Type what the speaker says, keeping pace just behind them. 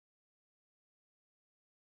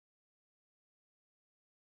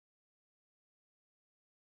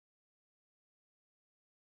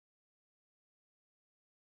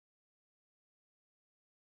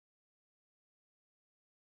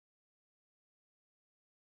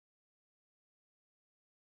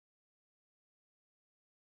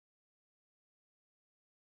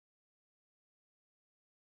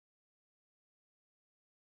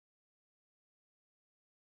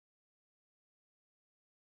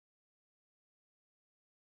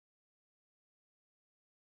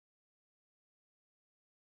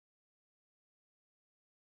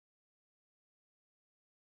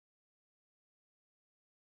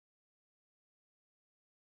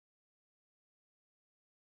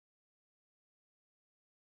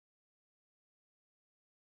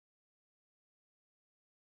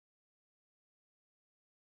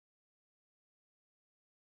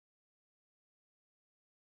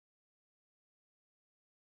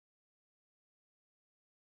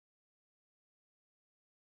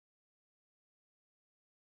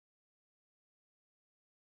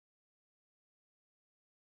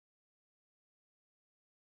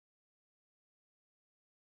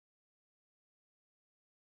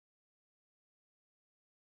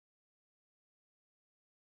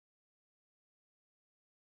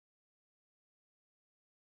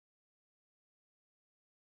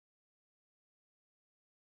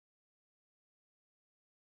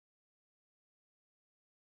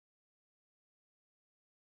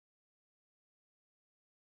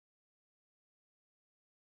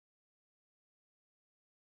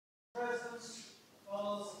President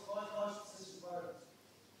calls the Royal College of Physicians of Ireland.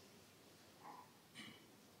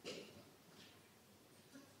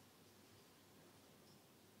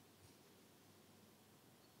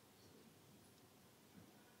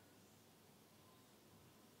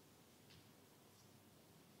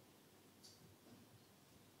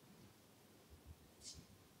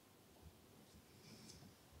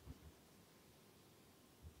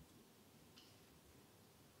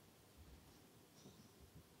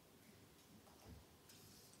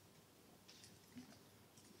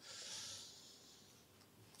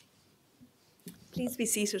 Please be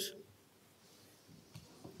seated.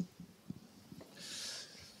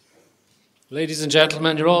 Ladies and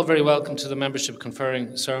gentlemen, you're all very welcome to the membership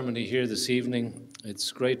conferring ceremony here this evening.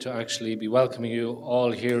 It's great to actually be welcoming you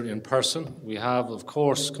all here in person. We have, of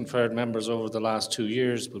course, conferred members over the last 2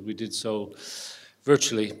 years, but we did so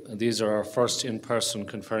virtually, and these are our first in-person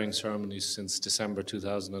conferring ceremonies since December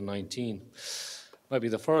 2019. Might be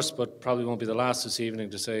the first, but probably won't be the last this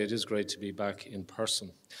evening to say it is great to be back in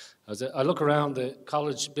person. As I look around the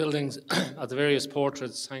college buildings at the various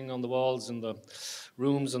portraits hanging on the walls in the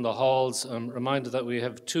rooms and the halls, I'm reminded that we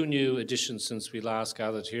have 2 new additions since we last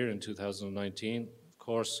gathered here in 2019. Of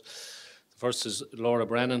course, the first is Laura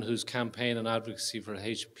Brennan, whose campaign and advocacy for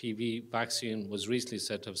HPV vaccine was recently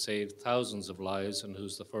said to have saved thousands of lives and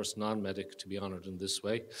who's the first non-medic to be honoured in this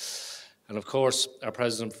way. And of course, our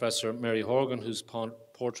President, Professor Mary Horgan, whose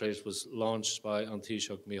portrait was launched by An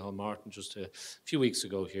Taoiseach Micheál Martin just a few weeks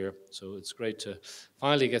ago here. So it's great to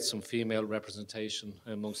finally get some female representation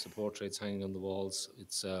amongst the portraits hanging on the walls.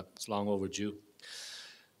 It's long overdue.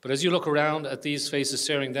 But as you look around at these faces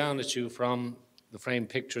staring down at you from the framed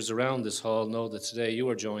pictures around this hall, know that today you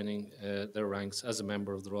are joining their ranks as a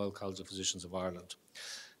member of the Royal College of Physicians of Ireland.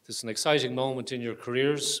 This is an exciting moment in your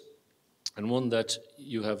careers, and one that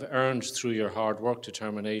you have earned through your hard work,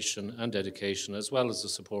 determination and dedication, as well as the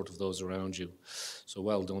support of those around you. So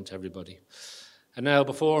well done to everybody. And now,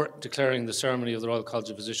 before declaring the ceremony of the Royal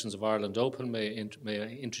College of Physicians of Ireland open, may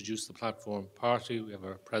I introduce the platform party. We have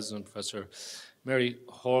our President, Professor Mary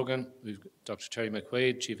Horgan, we've Dr. Terry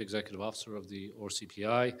McQuaid, Chief Executive Officer of the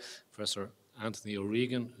MRCPI, Professor Anthony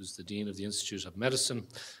O'Regan, who's the Dean of the Institute of Medicine,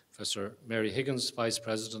 Professor Mary Higgins, Vice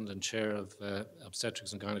President and Chair of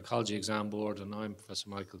Obstetrics and Gynecology Exam Board, and I'm Professor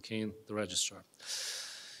Michael Keane, the Registrar.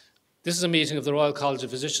 This is a meeting of the Royal College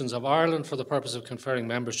of Physicians of Ireland for the purpose of conferring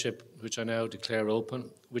membership, which I now declare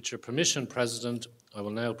open. With your permission, President, I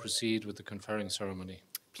will now proceed with the conferring ceremony.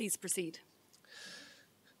 Please proceed.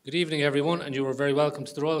 Good evening, everyone, and you are very welcome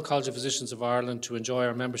to the Royal College of Physicians of Ireland to enjoy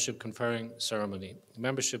our membership conferring ceremony.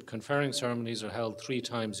 Membership conferring ceremonies are held 3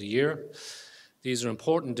 times a year. These are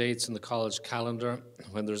important dates in the college calendar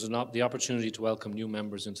when there's the opportunity to welcome new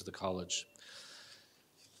members into the college.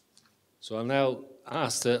 So I'll now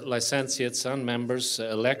ask the licentiates and members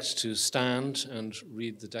elect to stand and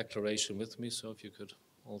read the declaration with me. So if you could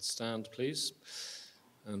all stand, please.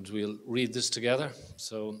 And we'll read this together.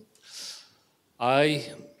 So I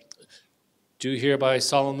do hereby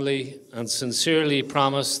solemnly and sincerely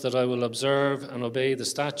promise that I will observe and obey the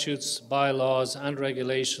statutes, bylaws and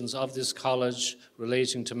regulations of this college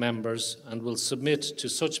relating to members, and will submit to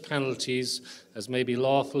such penalties as may be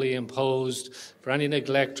lawfully imposed for any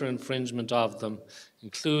neglect or infringement of them,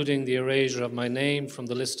 including the erasure of my name from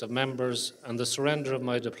the list of members and the surrender of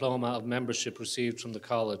my diploma of membership received from the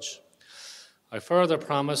college. I further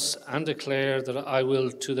promise and declare that I will,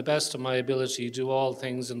 to the best of my ability, do all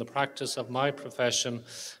things in the practice of my profession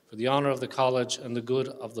for the honour of the college and the good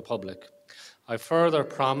of the public. I further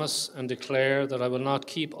promise and declare that I will not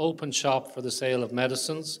keep open shop for the sale of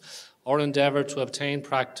medicines or endeavour to obtain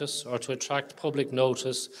practice or to attract public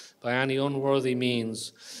notice by any unworthy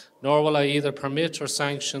means, nor will I either permit or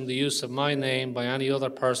sanction the use of my name by any other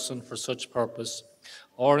person for such purpose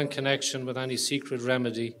or in connection with any secret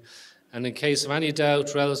remedy. And in case of any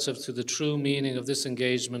doubt relative to the true meaning of this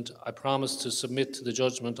engagement, I promise to submit to the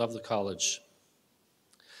judgment of the college.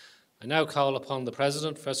 I now call upon the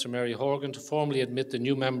President, Professor Mary Horgan, to formally admit the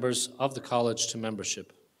new members of the college to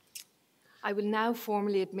membership. I will now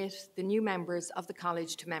formally admit the new members of the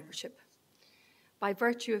college to membership. By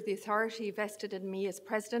virtue of the authority vested in me as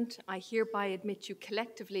President, I hereby admit you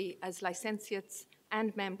collectively as licentiates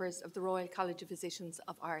and members of the Royal College of Physicians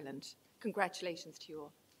of Ireland. Congratulations to you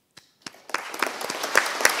all.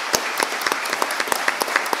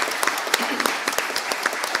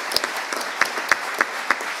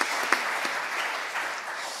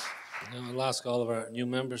 Now I'll ask all of our new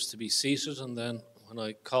members to be seated, and then when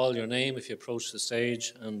I call your name, if you approach the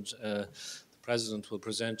stage, and the President will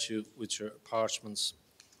present you with your parchments,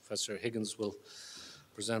 Professor Higgins will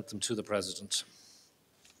present them to the President.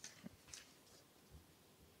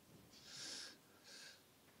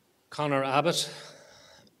 Conor Abbott.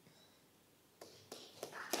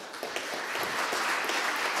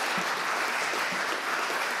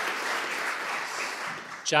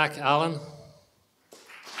 Jack Allen.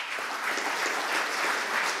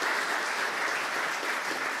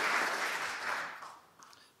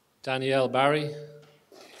 Danielle Barry.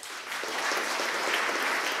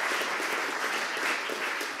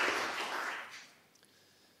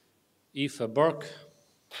 Aoife Burke.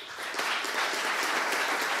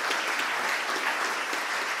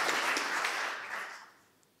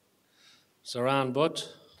 Saran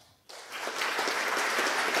Butt.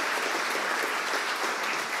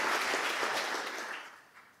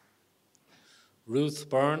 Ruth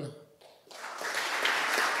Byrne.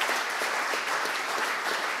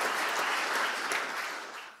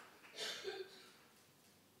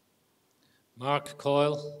 Mark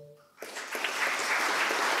Coyle.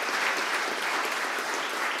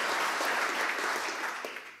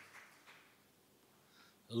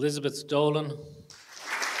 Elizabeth Dolan.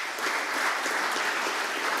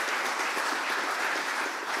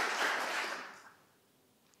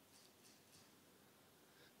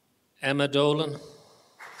 Emma Dolan.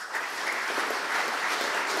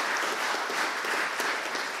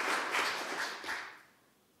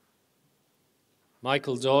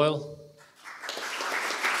 Michael Doyle.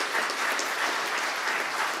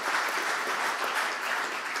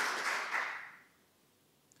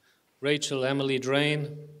 Rachel Emily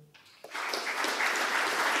Drain.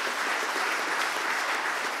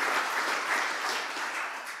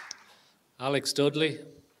 Alex Dudley.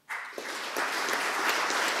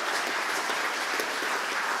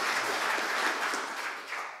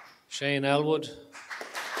 Shane Elwood.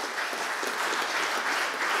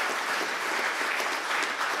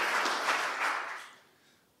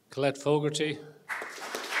 Colette Fogarty.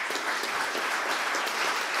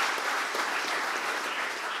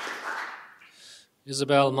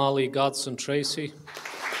 Isabel Molly Godson Tracy.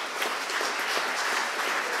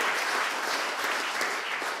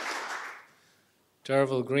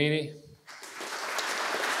 Derval Greeny.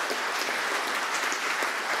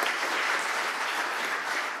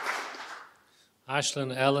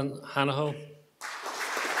 Ashlyn Ellen Hanaho.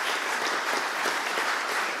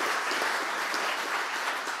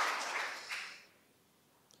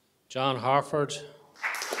 John Harford.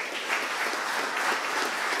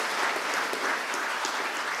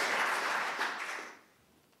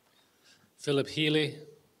 Philip Healy.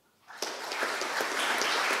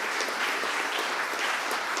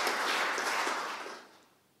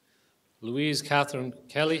 Louise Catherine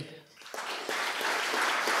Kelly.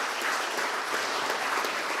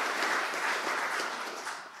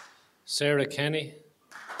 Sarah Kenny.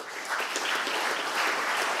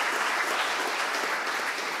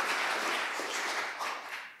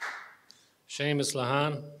 Seamus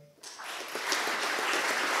Lahan.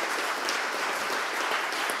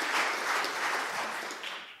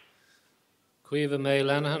 Cueva May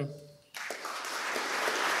Lenihan.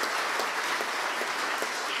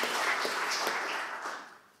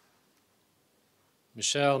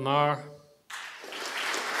 Michelle Marr.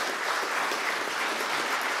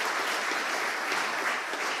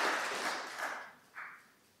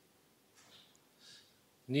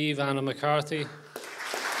 Niamh Anna McCarthy.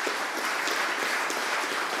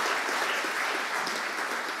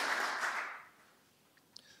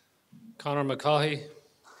 Conor McCaughey.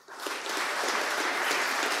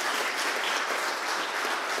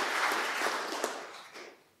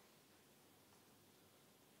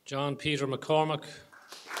 John Peter McCormick.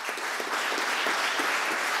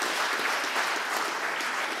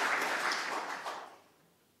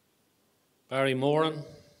 Barry Moran.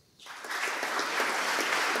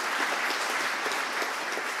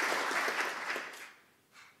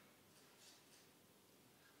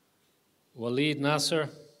 Waleed Nasser.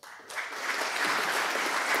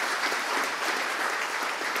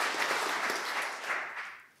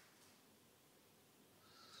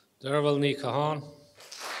 Derval Ní Cahan.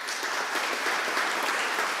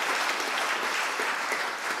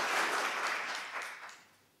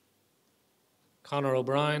 Conor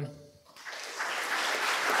O'Brien.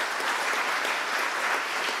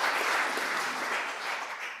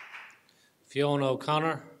 Fiona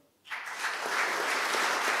O'Connor.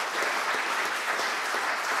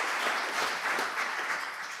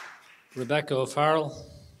 Rebecca O'Farrell.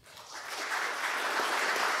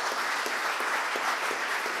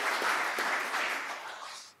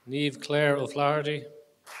 Niamh Claire O'Flaherty.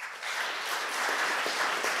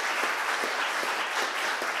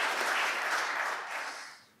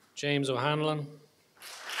 James O'Hanlon.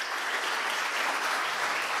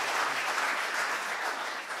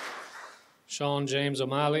 Sean James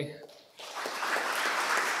O'Malley.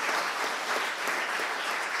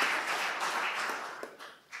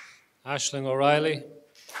 Aisling O'Reilly.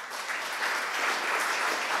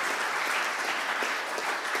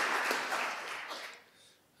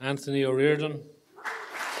 Anthony O'Riordan.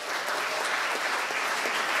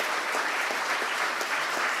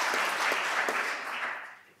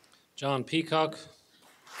 John Peacock.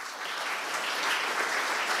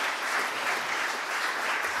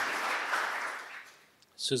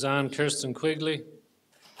 Suzanne Kirsten Quigley.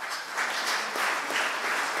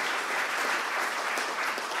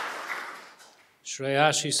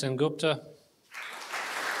 Shreyashi Sengupta.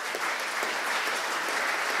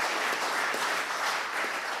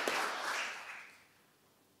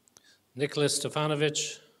 Nicholas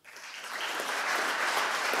Stefanovic.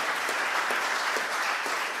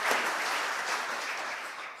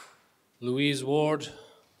 Louise Ward.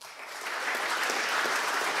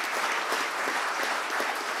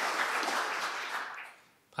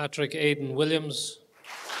 Patrick Aidan Williams.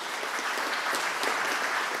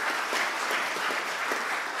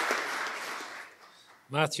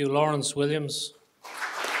 Matthew Lawrence Williams.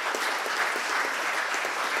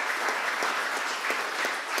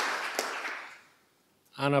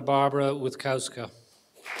 Anna Barbara Witkowska.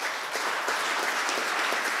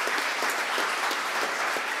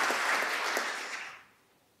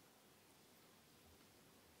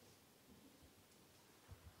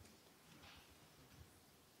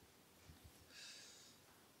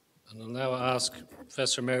 And I'll now ask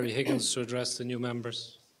Professor Mary Higgins to address the new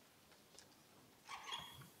members.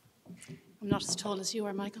 I'm not as tall as you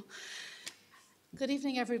are, Michael. Good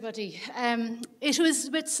evening, everybody. It was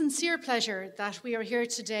with sincere pleasure that we are here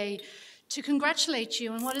today to congratulate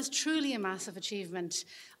you on what is truly a massive achievement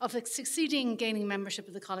of succeeding gaining membership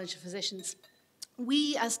of the College of Physicians.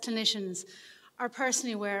 We, as clinicians, are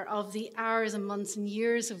personally aware of the hours and months and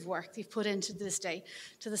years of work you've put into this day,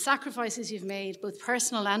 to the sacrifices you've made, both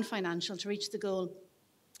personal and financial, to reach the goal.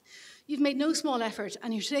 You've made no small effort,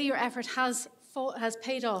 and today your effort has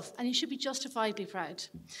paid off, and you should be justifiably proud,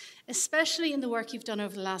 especially in the work you've done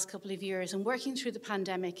over the last couple of years in working through the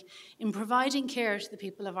pandemic, in providing care to the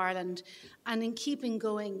people of Ireland, and in keeping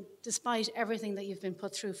going despite everything that you've been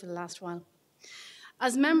put through for the last while.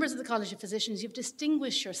 As members of the College of Physicians, you've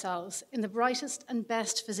distinguished yourselves in the brightest and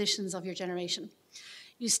best physicians of your generation.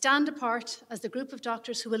 You stand apart as the group of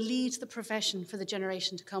doctors who will lead the profession for the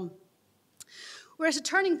generation to come. We're at a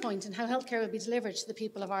turning point in how healthcare will be delivered to the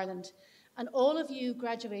people of Ireland, and all of you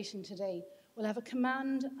graduating today will have a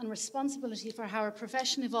command and responsibility for how our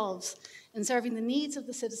profession evolves in serving the needs of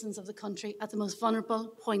the citizens of the country at the most vulnerable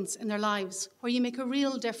points in their lives, where you make a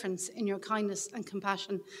real difference in your kindness and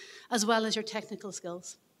compassion, as well as your technical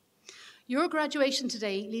skills. Your graduation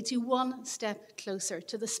today leads you one step closer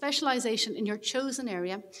to the specialisation in your chosen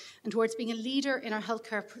area and towards being a leader in our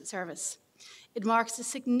healthcare service. It marks a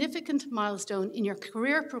significant milestone in your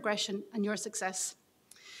career progression and your success.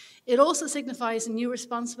 It also signifies a new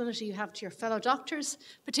responsibility you have to your fellow doctors,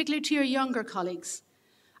 particularly to your younger colleagues,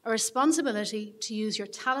 a responsibility to use your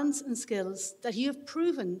talents and skills that you have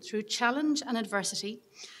proven through challenge and adversity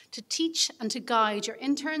to teach and to guide your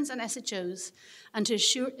interns and SHOs and to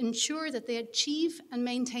ensure that they achieve and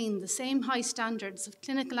maintain the same high standards of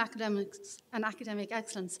clinical academics and academic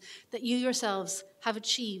excellence that you yourselves have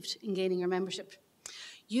achieved in gaining your membership.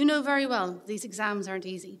 You know very well these exams aren't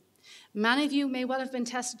easy. Many of you may well have been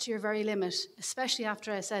tested to your very limit, especially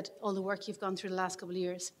after I said all the work you've gone through the last couple of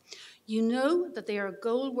years. You know that they are a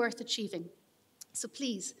goal worth achieving. So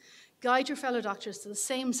please, guide your fellow doctors to the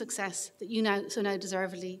same success that you so now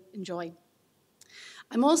deservedly enjoy.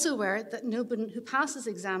 I'm also aware that nobody who passes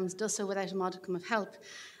exams does so without a modicum of help,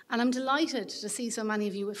 and I'm delighted to see so many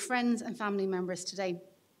of you with friends and family members today.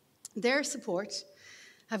 Their support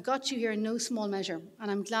have got you here in no small measure, and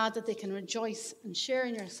I'm glad that they can rejoice and share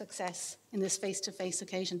in your success in this face-to-face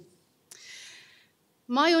occasion.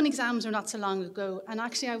 My own exams were not so long ago, and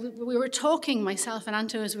actually we were talking, myself and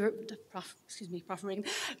Anto, as we were, Prof Regan,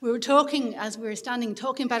 we were talking as we were standing,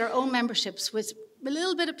 talking about our own memberships with a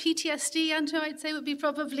little bit of PTSD, Anto, I'd say would be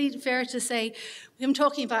probably fair to say. Him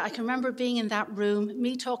talking about, I can remember being in that room,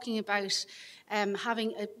 me talking about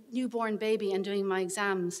having a newborn baby and doing my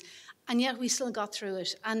exams. And yet we still got through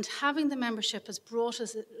it. And having the membership has brought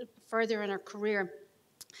us further in our career.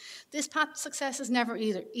 This path to success is never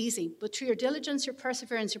easy, but through your diligence, your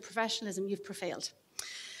perseverance, your professionalism, you've prevailed.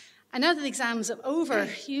 And now that the exams are over,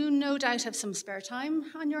 you no doubt have some spare time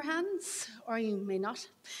on your hands, or you may not.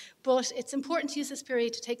 But it's important to use this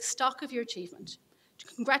period to take stock of your achievement,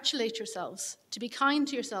 to congratulate yourselves, to be kind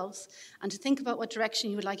to yourselves, and to think about what direction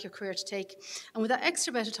you would like your career to take. And with that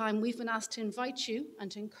extra bit of time, we've been asked to invite you and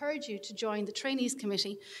to encourage you to join the Trainees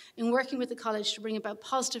Committee in working with the college to bring about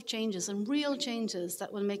positive changes and real changes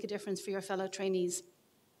that will make a difference for your fellow trainees.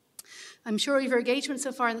 I'm sure of your engagement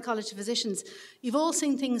so far in the College of Physicians, you've all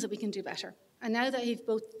seen things that we can do better. And now that you've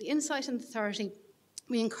both the insight and the authority,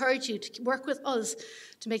 we encourage you to work with us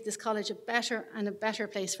to make this college a better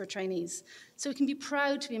place for trainees. So we can be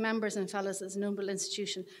proud to be members and fellows as a noble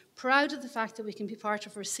institution, proud of the fact that we can be part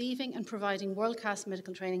of receiving and providing world-class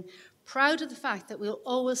medical training, proud of the fact that we'll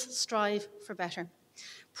always strive for better,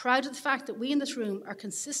 proud of the fact that we in this room are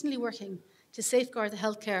consistently working to safeguard the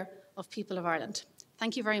healthcare of people of Ireland.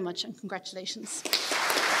 Thank you very much and congratulations.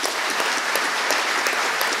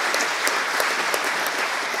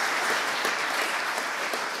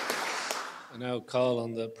 I now call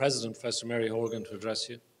on the President, Professor Mary Horgan, to address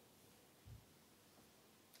you.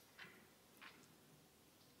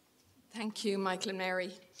 Thank you, Michael and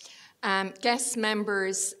Mary. Guests,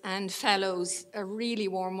 members and fellows, a really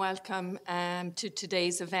warm welcome to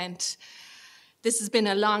today's event. This has been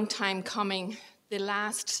a long time coming. The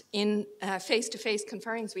last face-to-face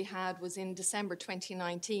conferrings we had was in December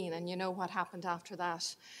 2019, and you know what happened after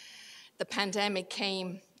that. The pandemic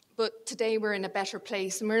came. But today we're in a better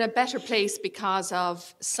place, and we're in a better place because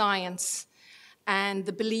of science and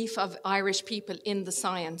the belief of Irish people in the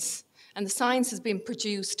science. And the science has been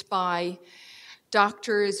produced by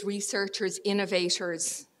doctors, researchers,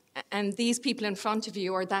 innovators, and these people in front of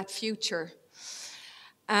you are that future.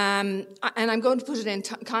 And I'm going to put it in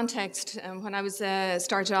context. When I was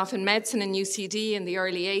started off in medicine in UCD in the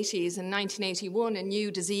early 80s, in 1981, a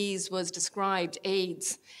new disease was described,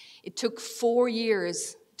 AIDS. It took 4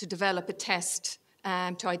 years to develop a test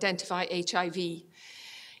to identify HIV.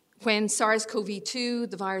 When SARS-CoV-2,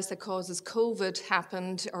 the virus that causes COVID,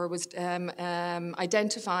 happened or was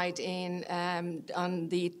identified on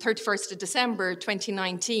the 31st of December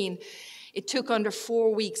 2019, it took under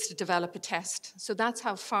 4 weeks to develop a test. So that's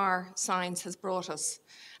how far science has brought us.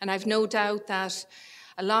 And I've no doubt that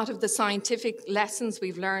a lot of the scientific lessons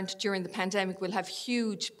we've learned during the pandemic will have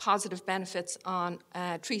huge positive benefits on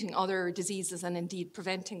treating other diseases and indeed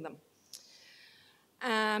preventing them.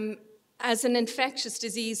 As an infectious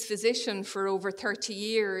disease physician for over 30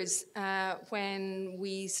 years, when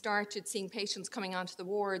we started seeing patients coming onto the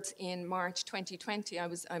wards in March 2020,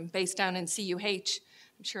 I'm based down in CUH.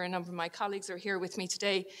 I'm sure a number of my colleagues are here with me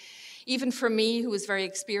today. Even for me, who was very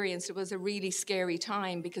experienced, it was a really scary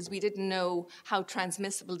time because we didn't know how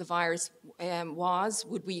transmissible the virus was.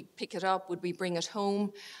 Would we pick it up? Would we bring it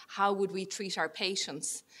home? How would we treat our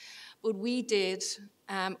patients? But we did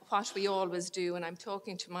what we always do, and I'm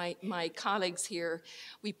talking to my colleagues here.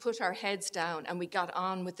 We put our heads down and we got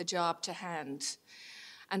on with the job to hand.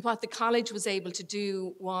 And what the college was able to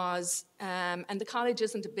do was, and the college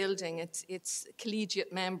isn't a building, it's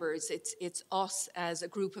collegiate members, it's us as a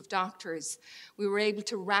group of doctors. We were able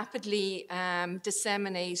to rapidly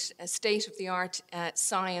disseminate a state-of-the-art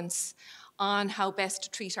science on how best to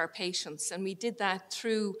treat our patients. And we did that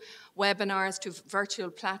through webinars, to virtual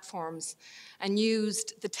platforms, and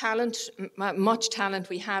used the talent, much talent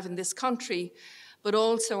we have in this country, but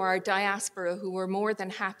also our diaspora, who were more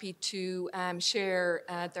than happy to share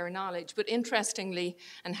their knowledge. But interestingly,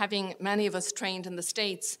 and having many of us trained in the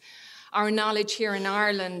States, our knowledge here in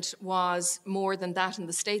Ireland was more than that in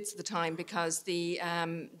the States at the time, because the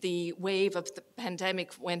wave of the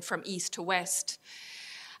pandemic went from east to west.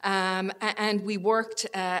 And we worked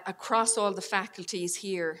across all the faculties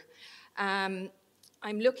here.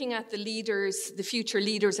 I'm looking at the leaders, the future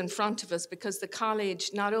leaders in front of us, because the college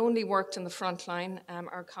not only worked on the front line,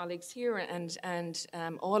 our colleagues here and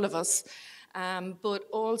all of us, but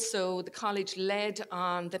also the college led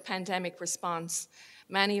on the pandemic response.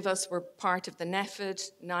 Many of us were part of the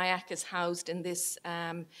NEFID. NIAC is housed in this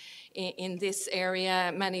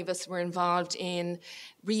area. Many of us were involved in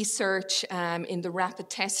research, in the rapid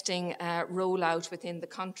testing rollout within the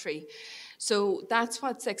country. So that's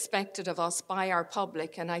what's expected of us by our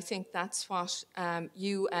public, and I think that's what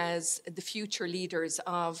you as the future leaders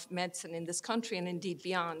of medicine in this country and indeed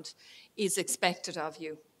beyond is expected of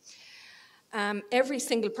you. Every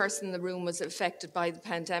single person in the room was affected by the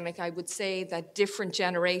pandemic. I would say that different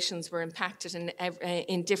generations were impacted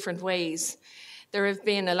in different ways. There have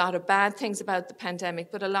been a lot of bad things about the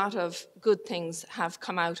pandemic, but a lot of good things have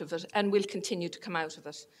come out of it and will continue to come out of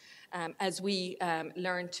it as we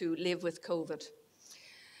learn to live with COVID.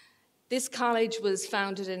 This college was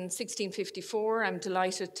founded in 1654. I'm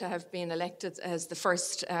delighted to have been elected as the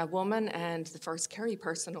first woman and the first Kerry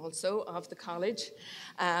person also of the college.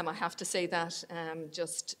 I have to say that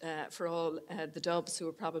just for all the Dubs who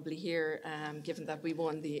are probably here, given that we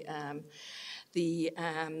won the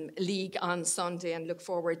league on Sunday, and look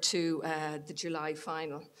forward to the July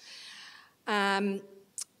final.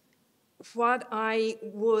 What I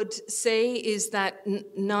would say is that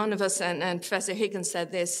none of us, and Professor Higgins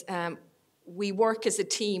said this, we work as a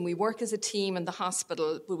team. We work as a team in the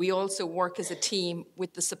hospital, but we also work as a team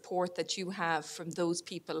with the support that you have from those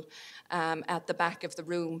people at the back of the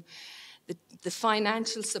room. The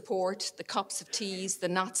financial support, the cups of teas, the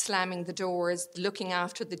not slamming the doors, looking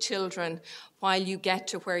after the children while you get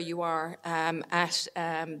to where you are at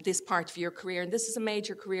this part of your career. And this is a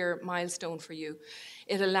major career milestone for you.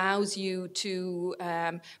 It allows you to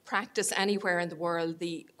practice anywhere in the world.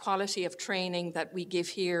 The quality of training that we give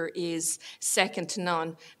here is second to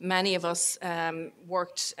none. Many of us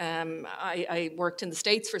worked, I worked in the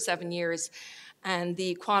States for 7 years, and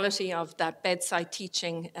the quality of that bedside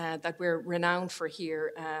teaching that we're renowned for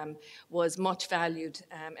here was much valued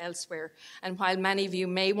elsewhere. And while many of you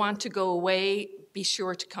may want to go away, be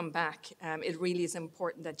sure to come back. It really is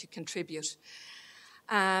important that you contribute.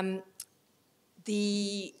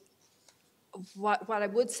 What I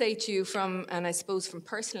would say to you from, and I suppose from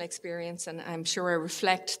personal experience, and I'm sure I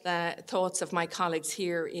reflect the thoughts of my colleagues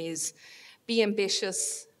here, is be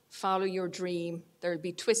ambitious, follow your dream. There'll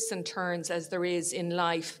be twists and turns as there is in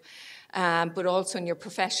life, but also in your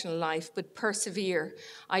professional life, but persevere.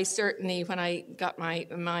 I certainly, when I got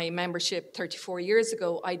my membership 34 years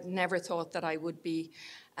ago, I never thought that I would be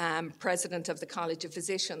president of the College of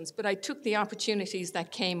Physicians, but I took the opportunities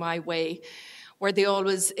that came my way. Were they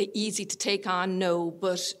always easy to take on? No,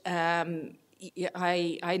 but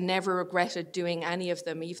I never regretted doing any of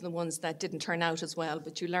them, even the ones that didn't turn out as well.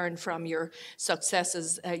 But you learn from your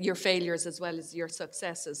successes, your failures as well as your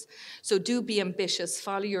successes. So do be ambitious,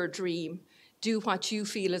 follow your dream, do what you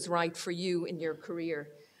feel is right for you in your career,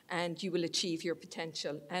 and you will achieve your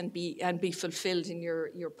potential and be fulfilled in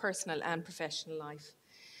your personal and professional life.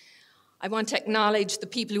 I want to acknowledge the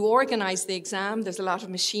people who organise the exam. There's a lot of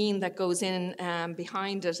machine that goes in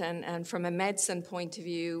behind it, and from a medicine point of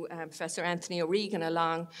view, Professor Anthony O'Regan,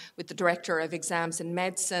 along with the Director of Exams in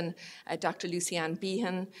Medicine, Dr. Lucy-Ann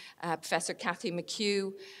Behan, Professor Cathy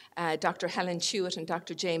McHugh, Dr. Helen Chewett and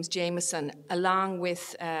Dr. James Jameson, along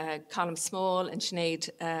with Colm Small and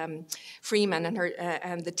Sinead Freeman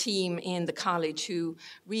and the team in the college, who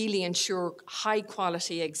really ensure high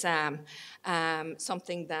quality exam,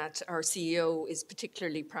 something that our CEO is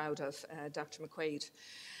particularly proud of, Dr. McQuaid.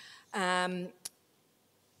 I'll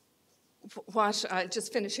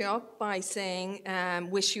just finish up by saying,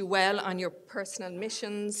 wish you well on your personal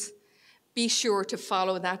missions. Be sure to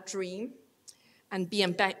follow that dream and be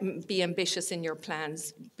ambitious in your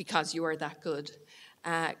plans, because you are that good.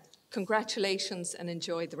 Congratulations, and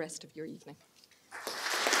enjoy the rest of your evening.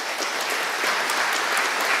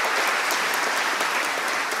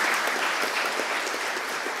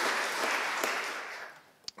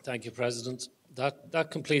 Thank you, President. That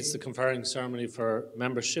completes the conferring ceremony for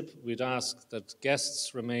membership. We'd ask that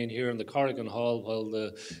guests remain here in the Corrigan Hall while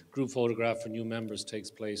the group photograph for new members takes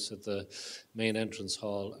place at the main entrance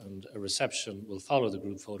hall, and a reception will follow the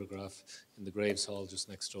group photograph in the Graves Hall just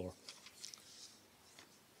next door.